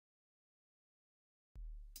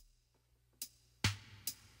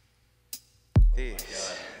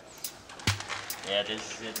this. Yeah, this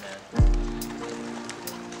is it, man.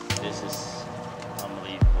 This is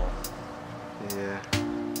unbelievable. Yeah.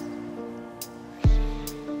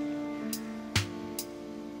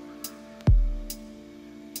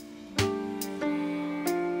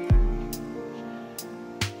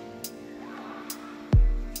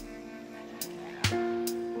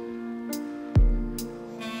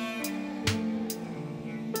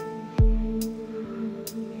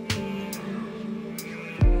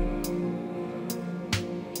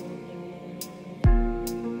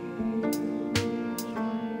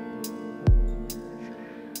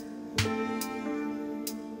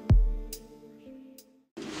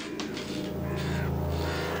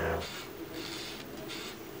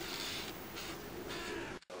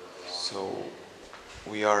 So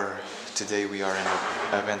today we are in an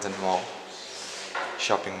abandoned mall,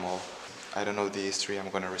 shopping mall. I don't know the history, I'm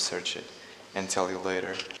gonna research it and tell you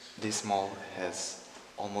later. This mall has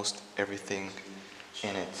almost everything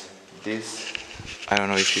in it. This, I don't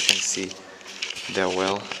know if you can see that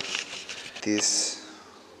well. This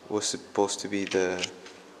was supposed to be the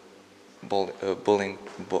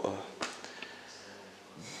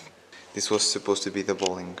this was supposed to be the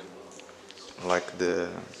bowling, like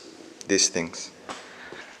these things.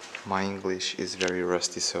 My English is very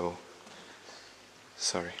rusty, so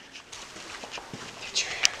sorry. Did you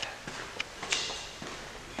hear that?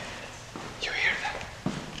 You hear that?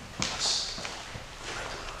 I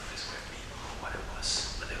don't know if this were me or what it was,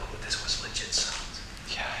 but this was legit sound.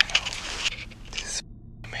 Yeah, I know. This is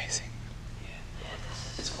amazing.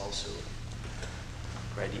 Yeah, it's also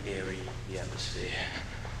pretty airy, the atmosphere.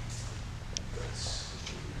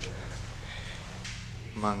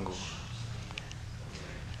 Mango.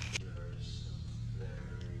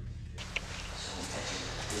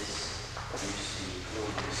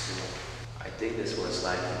 I think this was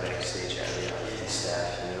like the backstage area of the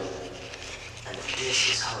staff, you know? And this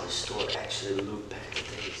is how the store actually looked back in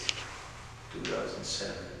the days.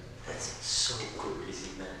 2007. That's so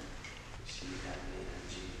crazy, man. You see that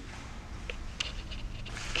energy.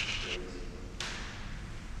 Crazy.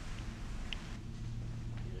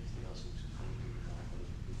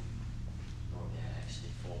 Yeah,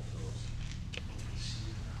 actually 4 floors.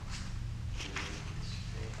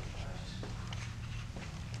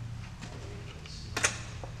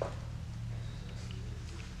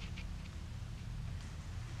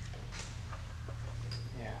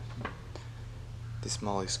 Yeah. This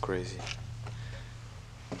mall is crazy.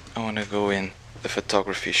 I wanna go in the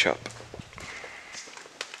photography shop.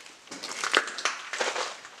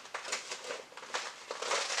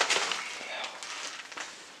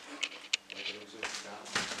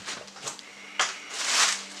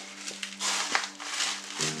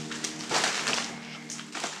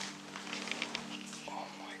 Oh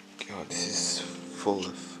my god, this is full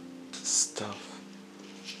of stuff.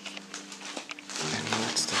 And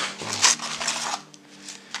what stuff? Wow.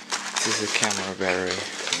 This is a camera battery.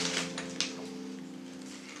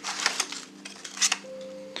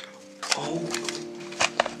 Oh,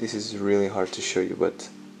 this is really hard to show you, but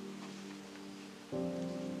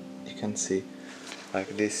you can see. Like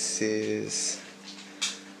this is,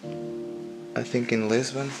 I think in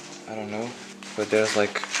Lisbon, I don't know, but there's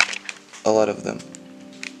like a lot of them,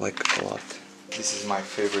 like a lot. This is my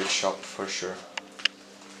favorite shop for sure.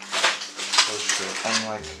 For sure. I'm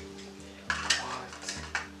like, what?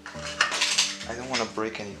 I don't want to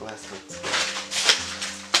break any glass, but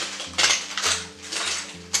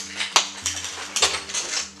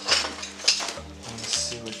let's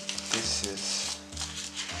see what this is.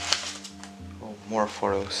 Oh, more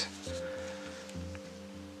photos.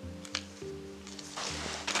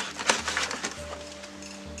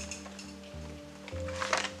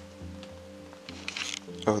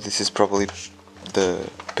 Oh, this is probably the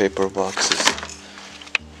paper boxes.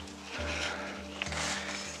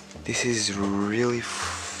 This is really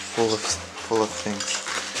full of things.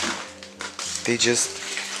 They just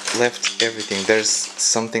left everything. There's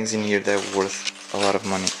some things in here that are worth a lot of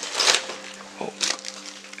money.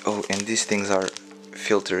 Oh, and these things are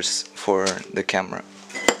filters for the camera.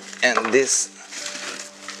 And this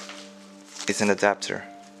is an adapter.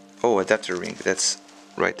 Oh, adapter ring. That's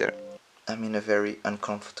right there. I'm in a very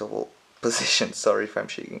uncomfortable position. Sorry if I'm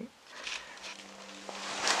shaking.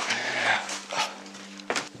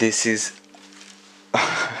 This is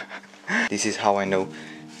this is how I know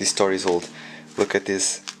this story is old. Look at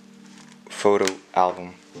this photo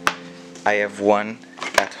album. I have one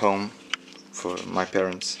at home for my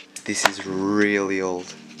parents. This is really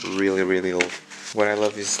old, really old. What I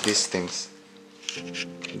love is these things,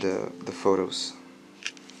 the photos.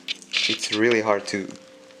 It's really hard to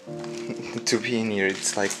to be in here.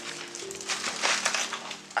 It's like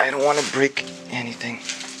I don't want to break anything.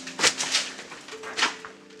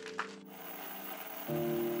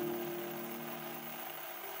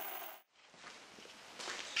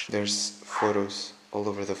 There's photos all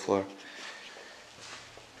over the floor.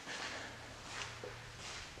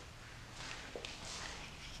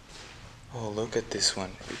 Oh, look at this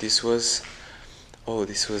one. This was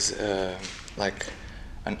like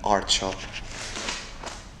an art shop.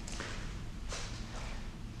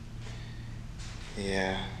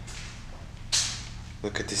 Yeah.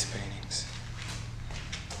 Look at these paintings.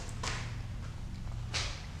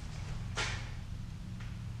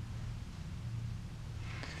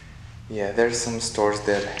 Yeah, there's some stores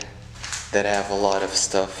that have a lot of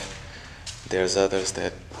stuff. There's others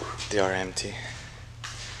that they are empty.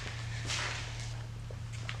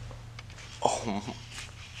 Oh.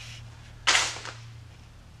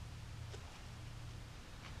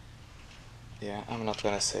 Yeah, I'm not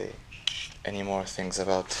gonna say any more things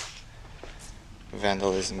about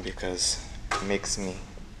vandalism because it makes me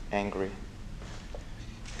angry.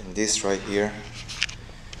 And this right here,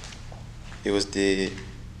 it was the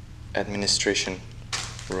administration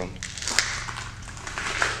room.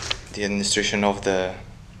 The administration of the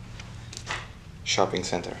shopping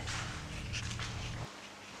center.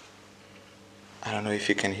 I don't know if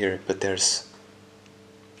you can hear it, but there's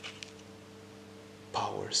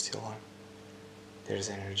power still on. There's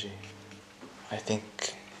energy. I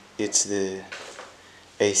think it's the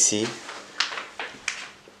AC,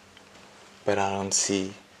 but I don't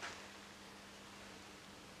see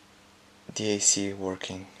the AC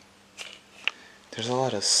working. There's a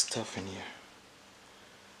lot of stuff in here.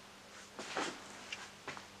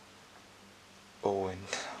 Oh, and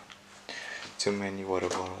too many water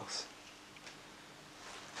bottles.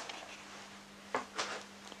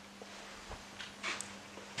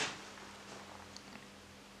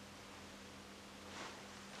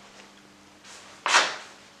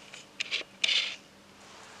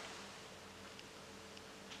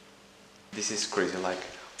 This is crazy, like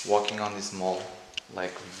walking on this mall,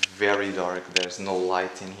 like very dark, there's no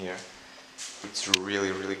light in here. It's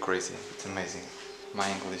really, really crazy, it's amazing. My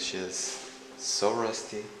English is so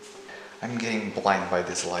rusty. I'm getting blind by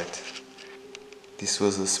this light. This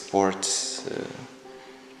was a sports,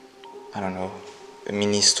 I don't know, a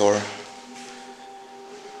mini store.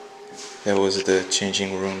 There was the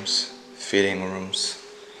changing rooms, fitting rooms.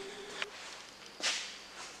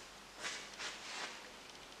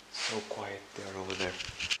 So quiet there over there.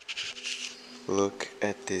 Look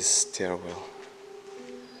at this stairwell.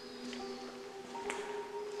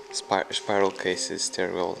 Spiral cases,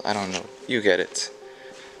 stairwell, I don't know, you get it.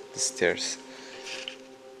 The stairs.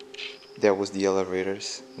 There was the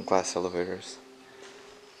elevators, glass elevators.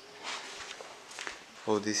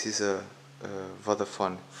 Oh, this is a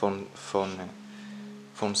Vodafone phone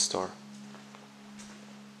store.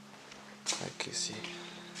 Like you see.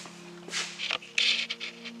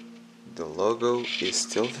 The logo is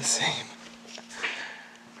still the same,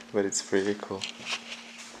 but it's pretty cool.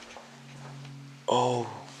 Oh,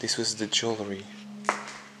 this was the jewelry.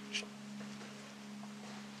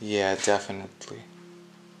 Yeah, definitely.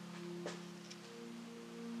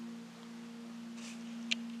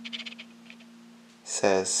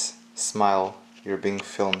 Says, smile, you're being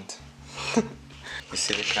filmed. You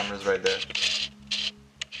see the cameras right there?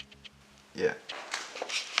 Yeah.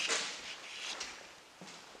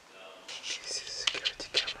 These security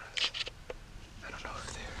cameras. I don't know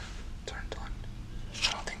if they're turned on.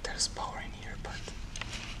 I don't think there's power in here, but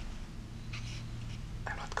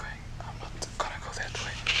I'm not gonna go that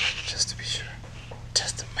way. Just to be sure.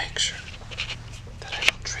 Just to make sure that I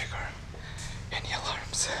don't trigger any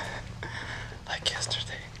alarms. Like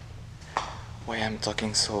yesterday. Why I'm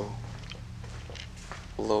talking so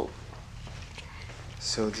low.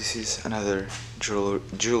 So this is another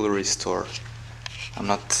jewelry store. I'm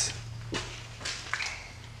not...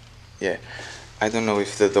 Yeah, I don't know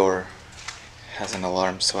if the door has an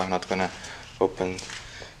alarm, so I'm not gonna open,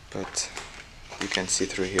 but you can see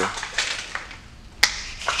through here.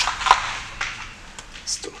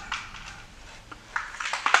 Store.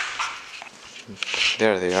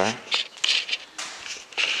 There they are.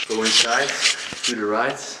 Go inside, to the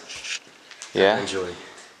right. Yeah. Enjoy.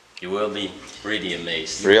 You will be pretty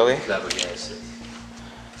amazed. Really? Flabbergasted.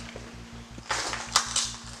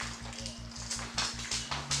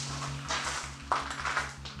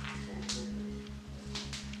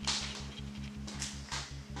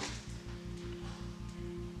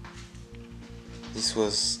 This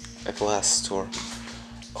was a glass store.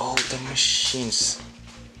 Oh, the machines.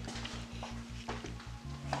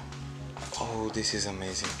 Oh, this is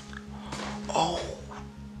amazing. Oh!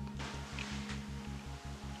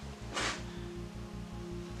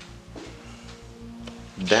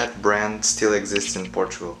 That brand still exists in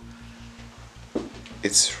Portugal.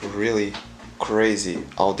 It's really crazy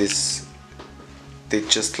how they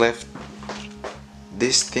just left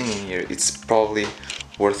this thing in here. It's probably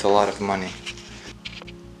worth a lot of money.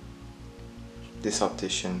 This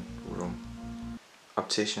optician room.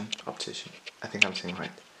 Optician? I think I'm saying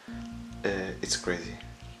right. It's crazy.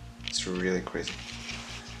 It's really crazy.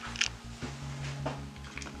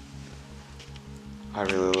 I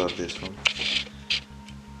really love this room.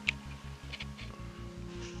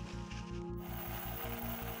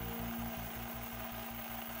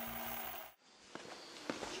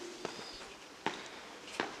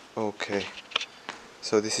 Okay,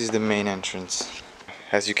 so this is the main entrance.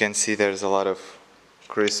 As you can see, there's a lot of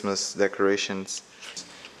Christmas decorations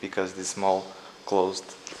because this mall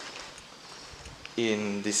closed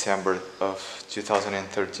in December of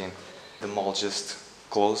 2013. The mall just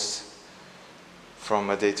closed from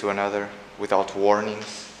a day to another without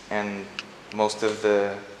warnings, and most of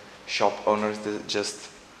the shop owners just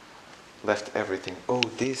left everything. Oh,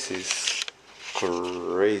 this is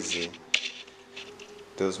crazy.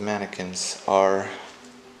 Those mannequins are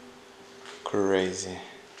crazy.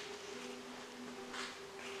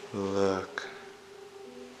 Look.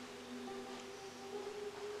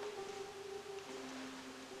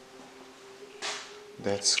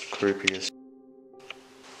 That's creepy as.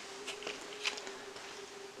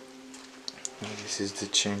 And this is the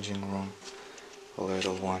changing room. A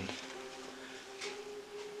little one.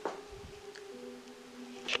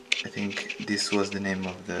 I think this was the name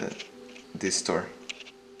of this store.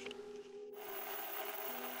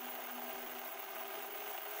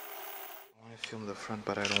 I want to film the front,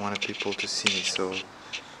 but I don't want people to see me, so I'm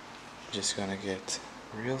just gonna get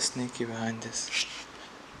real sneaky behind this.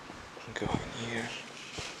 Go in here.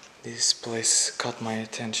 This place caught my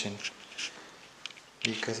attention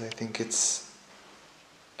because I think it's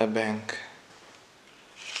a bank.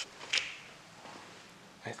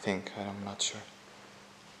 I'm not sure.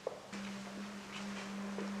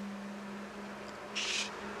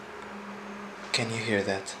 Can you hear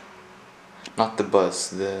that? Not the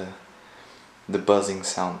buzz, the buzzing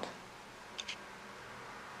sound.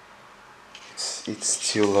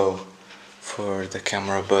 It's too low for the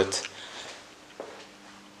camera, but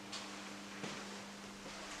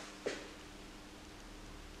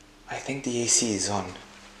I think the AC is on.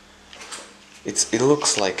 It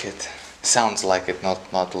looks like it, sounds like it,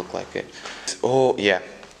 not look like it. Oh yeah,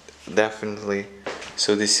 definitely.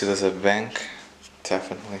 So this was a bank,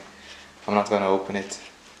 definitely. I'm not gonna open it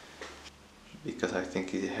because I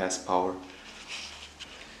think it has power.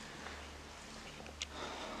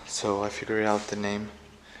 So I figured out the name.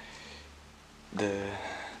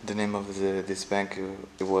 The name of this bank,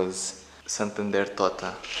 it was Santander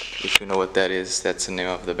Tota. If you know what that is, that's the name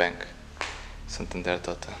of the bank. Santander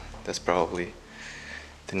Tota. That's probably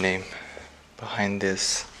the name behind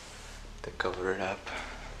this. They cover it up.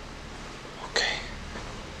 Okay.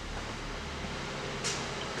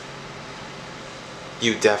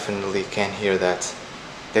 You definitely can hear that.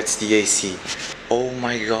 That's the AC. Oh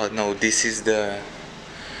my god, no, this is the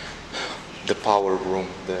power room.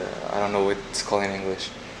 I don't know what it's called in English,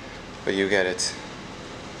 but you get it.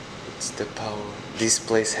 It's the power. This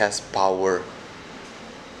place has power.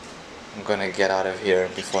 I'm gonna get out of here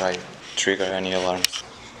before I trigger any alarms.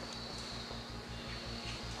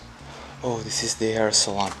 Oh, this is the hair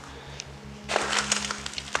salon.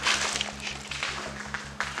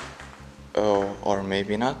 Oh, or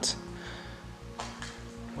maybe not.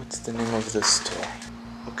 What's the name of the store?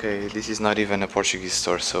 Okay, this is not even a Portuguese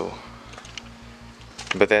store, so.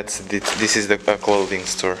 But this is a clothing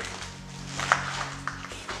store.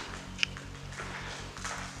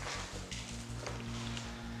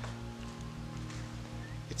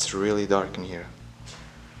 It's really dark in here.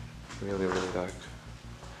 Really, really dark.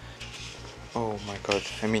 Oh my god,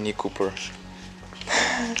 a Mini Cooper.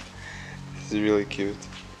 It's really cute.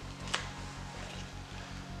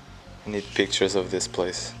 I need pictures of this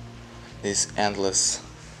place. These endless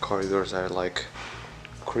corridors are like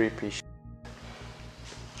creepy.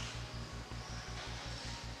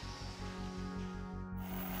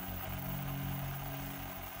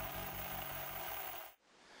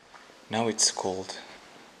 Now it's cold.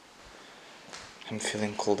 I'm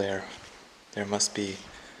feeling cold air. There must be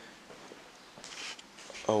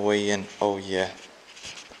a way in. Oh yeah.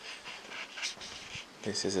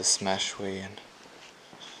 This is a smash way in.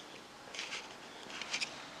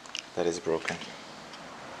 That is broken.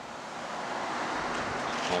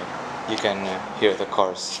 You can hear the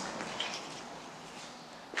cars.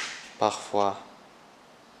 Parfois.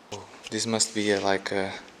 Oh, this must be like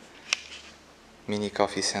a mini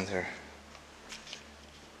coffee center.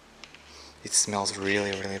 It smells really,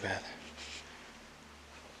 really bad.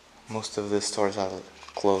 Most of the stores are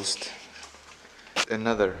closed.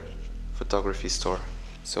 Another photography store,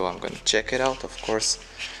 so I'm gonna check it out, of course.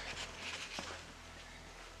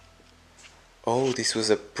 Oh, this was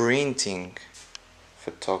a printing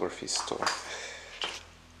photography store.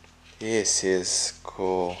 This is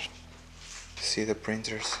cool. See the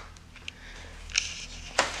printers?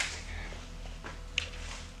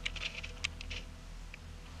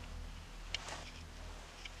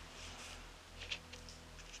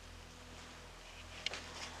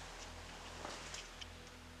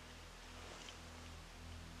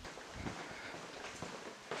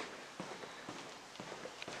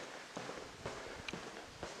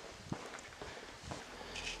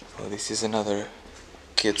 Oh, this is another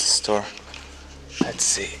kids store. Let's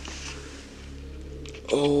see.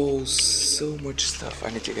 Oh, so much stuff. I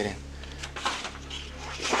need to get in.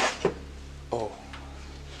 Oh,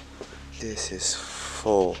 this is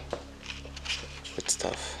full with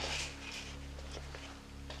stuff.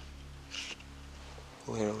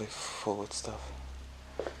 Literally full with stuff.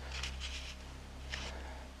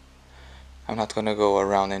 I'm not gonna go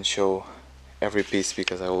around and show every piece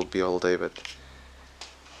because I will be all day, but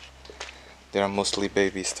they are mostly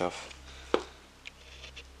baby stuff.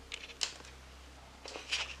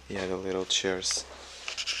 Yeah, the little chairs.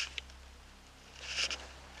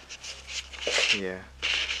 Yeah,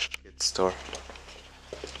 kids store.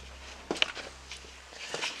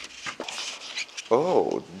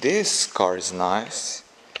 Oh, this car is nice.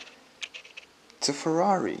 It's a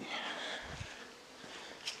Ferrari.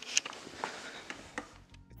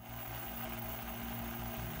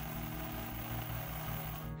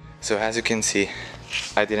 So as you can see,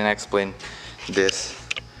 I didn't explain this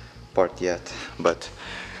part yet, but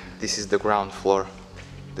this is the ground floor.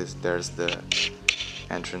 There's the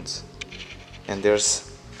entrance, and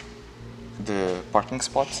there's the parking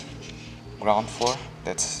spot, ground floor.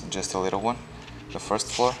 That's just a little one. The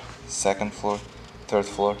first floor, second floor, third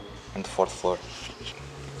floor, and fourth floor.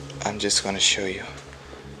 I'm just gonna show you.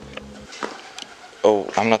 Oh,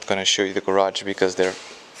 I'm not gonna show you the garage because they're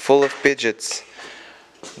full of pigeons.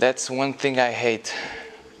 That's one thing I hate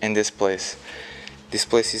in this place. This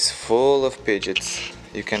place is full of pigeons.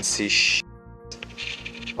 You can see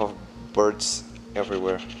of birds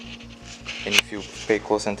everywhere. And if you pay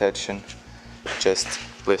close attention, just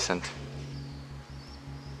listen.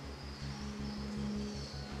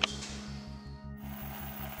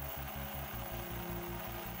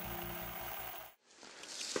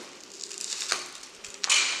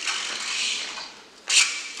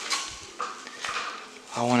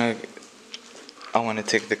 I wanna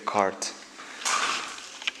take the cart,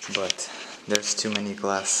 but there's too many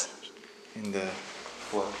glass in the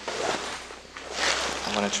floor.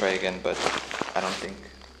 I'm gonna try again, but I don't think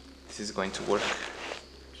this is going to work.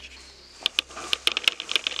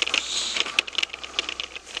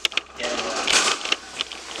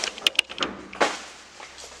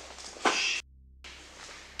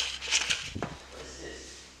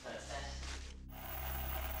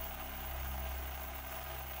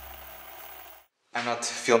 I'm not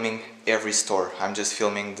filming every store, I'm just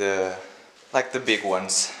filming the big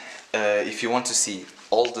ones. If you want to see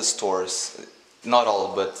all the stores, not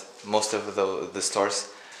all, but most of the stores,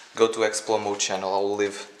 go to Explomo channel. I will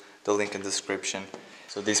leave the link in the description.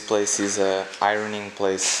 So this place is a ironing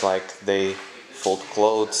place, like they fold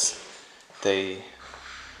clothes,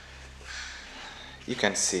 you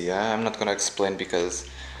can see. I'm not gonna explain because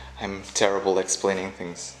I'm terrible explaining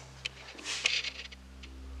things.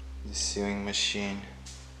 The sewing machine,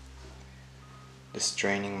 the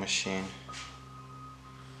straining machine,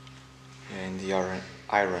 and the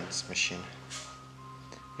irons machine.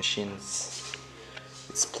 Machines,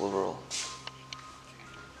 it's plural.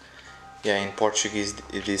 Yeah, in Portuguese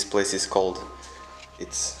this place is called,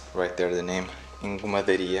 it's right there the name,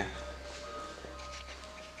 Engomadaria.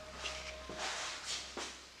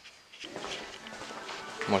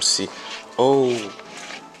 Merci. Oh,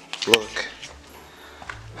 look.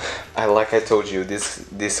 Like I told you,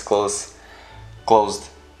 this closed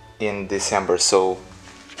in December, so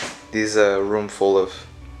this is a room full of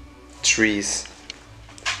trees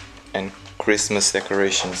and Christmas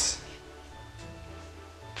decorations.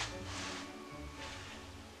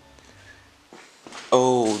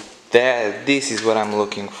 Oh, this is what I'm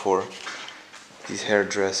looking for. This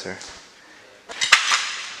hairdresser.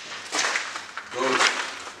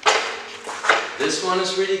 This one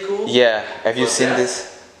is really cool. Yeah, have you seen this?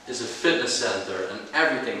 It's a fitness center and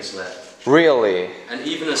everything's left. Really? And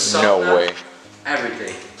even a sauna. No way.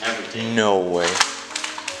 Everything. Everything. No way.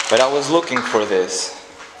 But I was looking for this.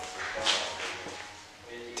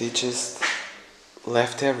 They just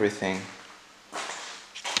left everything.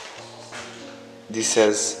 This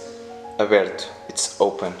says aberto. It's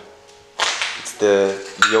open. It's the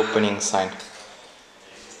opening sign.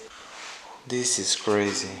 This is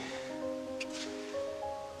crazy.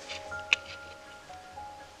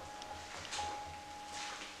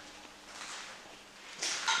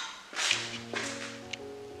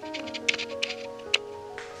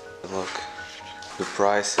 Look, the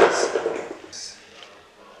prices.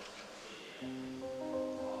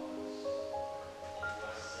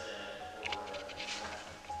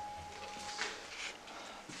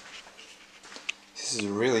 This is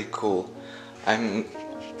really cool. I'm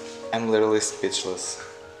literally speechless.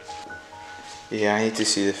 Yeah, I need to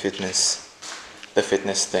see the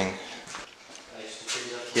fitness thing.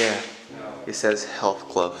 Yeah, it says health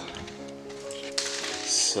club.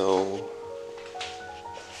 So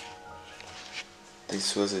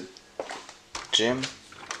this was a gym,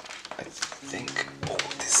 I think. Oh,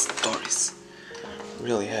 this door is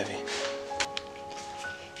really heavy.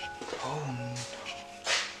 Oh,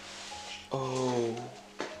 oh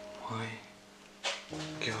my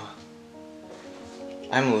god!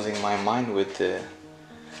 I'm losing my mind with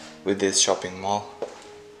this shopping mall.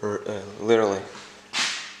 Literally.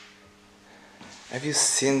 Have you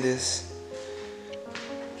seen this?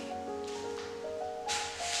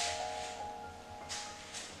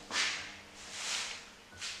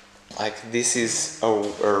 Like, this is a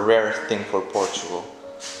rare thing for Portugal.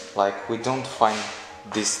 Like, we don't find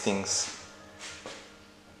these things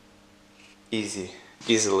easily.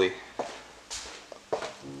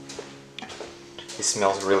 It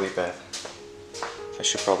smells really bad. I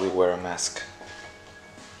should probably wear a mask.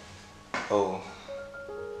 Oh.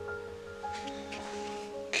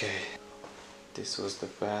 Okay. This was the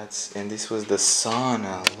baths and this was the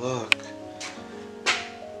sauna. Look.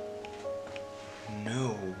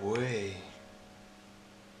 No way.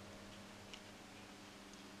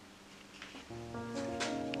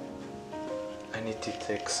 I need to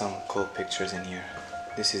take some cool pictures in here.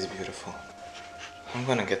 This is beautiful. I'm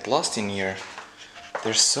gonna get lost in here.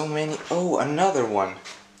 There's so many. Oh, another one.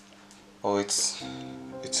 Oh, it's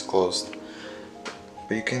closed.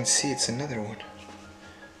 But you can see it's another one.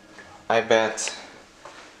 I bet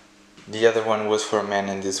the other one was for men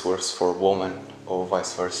and this was for women, or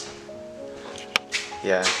vice versa.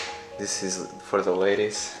 Yeah, this is for the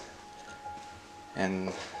ladies.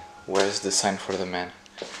 And where's the sign for the men?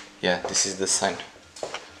 Yeah, this is the sign.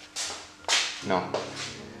 No,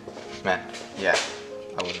 man, yeah,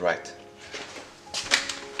 I was right.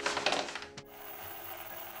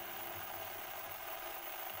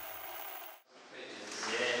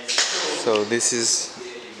 So this is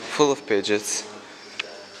full of pages,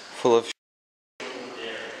 full of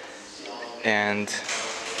and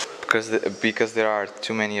because there are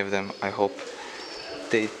too many of them, I hope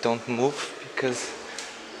they don't move because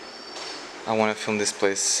I want to film this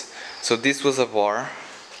place. So this was a bar.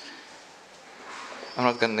 I'm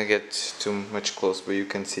not gonna get too much close, but you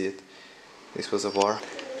can see it. This was a bar.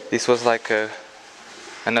 This was like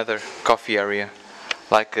another coffee area,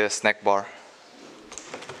 like a snack bar.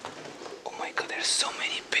 Oh my god, there's so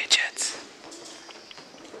many pigeons.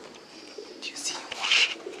 Do you see them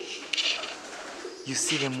walking? You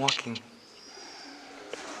see them walking.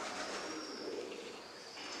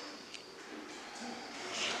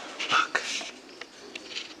 Look.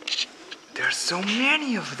 There's so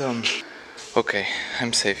many of them. Okay,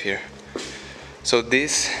 I'm safe here. So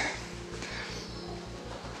this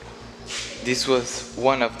was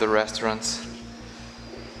one of the restaurants.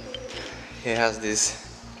 It has this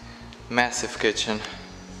massive kitchen.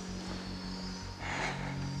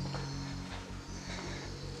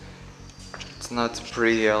 It's not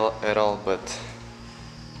pretty at all, but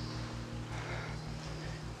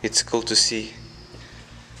it's cool to see.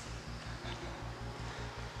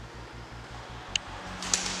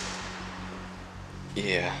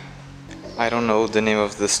 Yeah, I don't know the name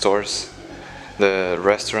of the stores, the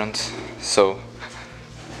restaurant, so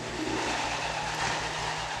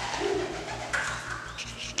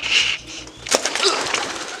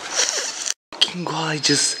God, I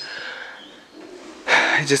just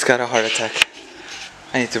got a heart attack.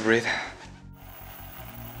 I need to breathe.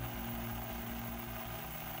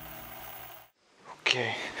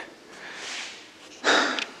 Okay.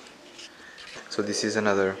 So this is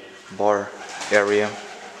another bar area.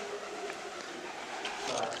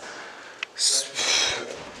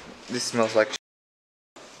 This smells like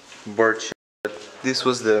bird shit. This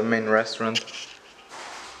was the main restaurant.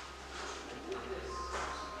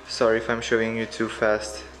 Sorry if I'm showing you too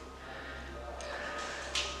fast.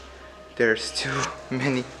 There's too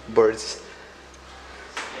many birds.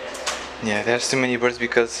 Yeah, there's too many birds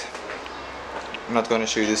because I'm not gonna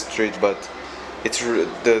show you the street, but it's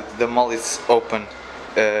the mall is open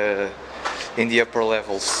in the upper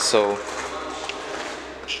levels, so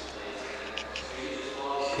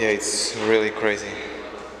yeah, it's really crazy.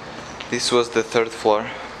 This was the third floor,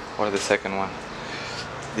 or the second one.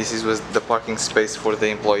 Was the parking space for the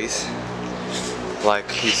employees.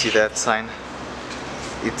 Like, you see that sign?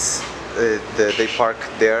 It's they park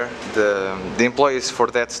there. The employees for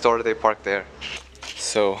that store, they park there.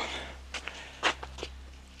 So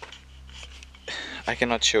I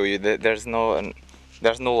cannot show you. There's no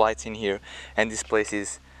lights in here, and this place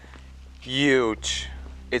is huge.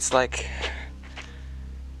 It's like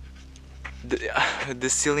the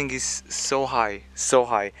ceiling is so high,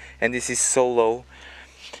 and this is so low.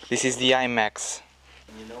 This is the IMAX.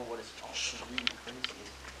 You know what is also really crazy is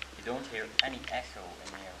you don't hear any echo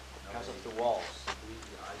in here because of the walls.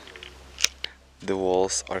 The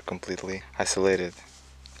walls are completely isolated.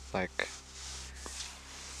 Like,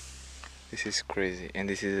 this is crazy, and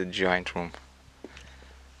this is a giant room.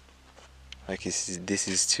 Like, this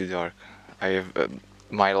is too dark. I have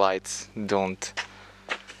my lights don't.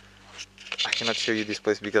 I cannot show you this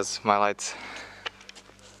place because my lights.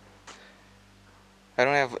 I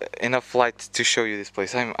don't have enough light to show you this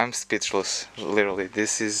place. I'm speechless, literally.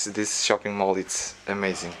 This shopping mall. It's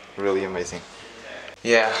amazing, really amazing.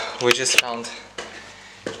 Yeah, we just found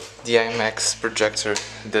the IMAX projector,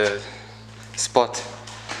 the spot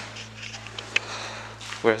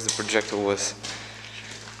where the projector was.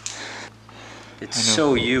 It's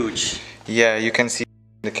so huge. Yeah, you can see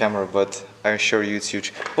the camera, but I assure you it's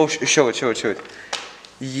huge. Oh, show it.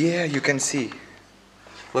 Yeah, you can see.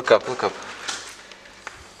 Look up.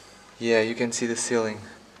 Yeah, you can see the ceiling.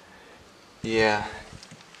 Yeah,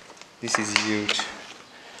 this is huge.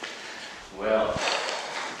 Well,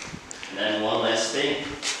 and then one last thing.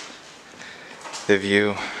 The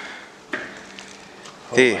view.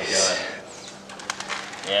 Oh This. my god.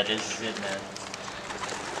 Yeah, this is it, man.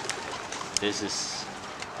 This is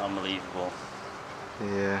unbelievable.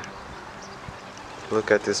 Yeah. Look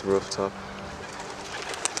at this rooftop.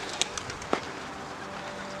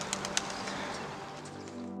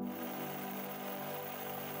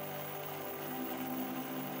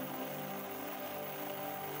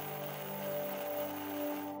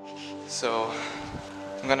 So,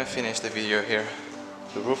 I'm gonna finish the video here.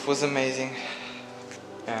 The roof was amazing,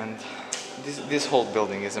 and this whole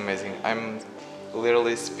building is amazing. I'm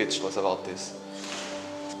literally speechless about this.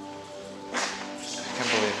 I can't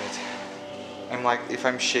believe it. I'm like, if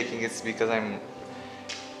I'm shaking, it's because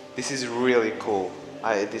this is really cool.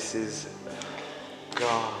 God.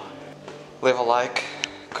 Leave a like,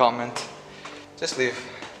 comment, just leave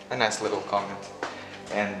a nice little comment,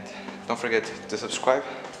 and don't forget to subscribe.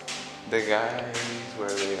 The guys, where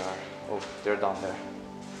they are? Oh, they're down there.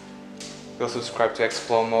 Go subscribe to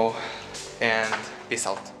Explomo, and peace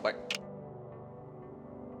out. Bye.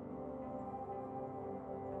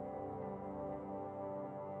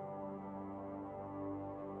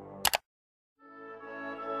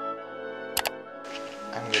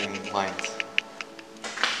 I'm getting blind.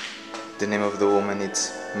 The name of the woman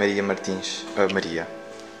is Maria Martins.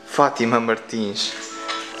 Fátima Martins.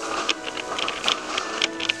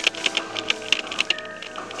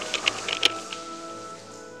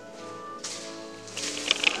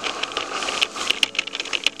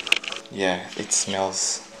 Yeah, it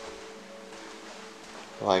smells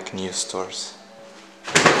like new stores.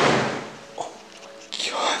 Oh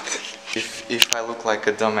god. If I look like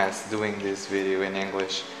a dumbass doing this video in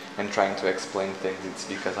English and trying to explain things, it's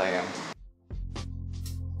because I am.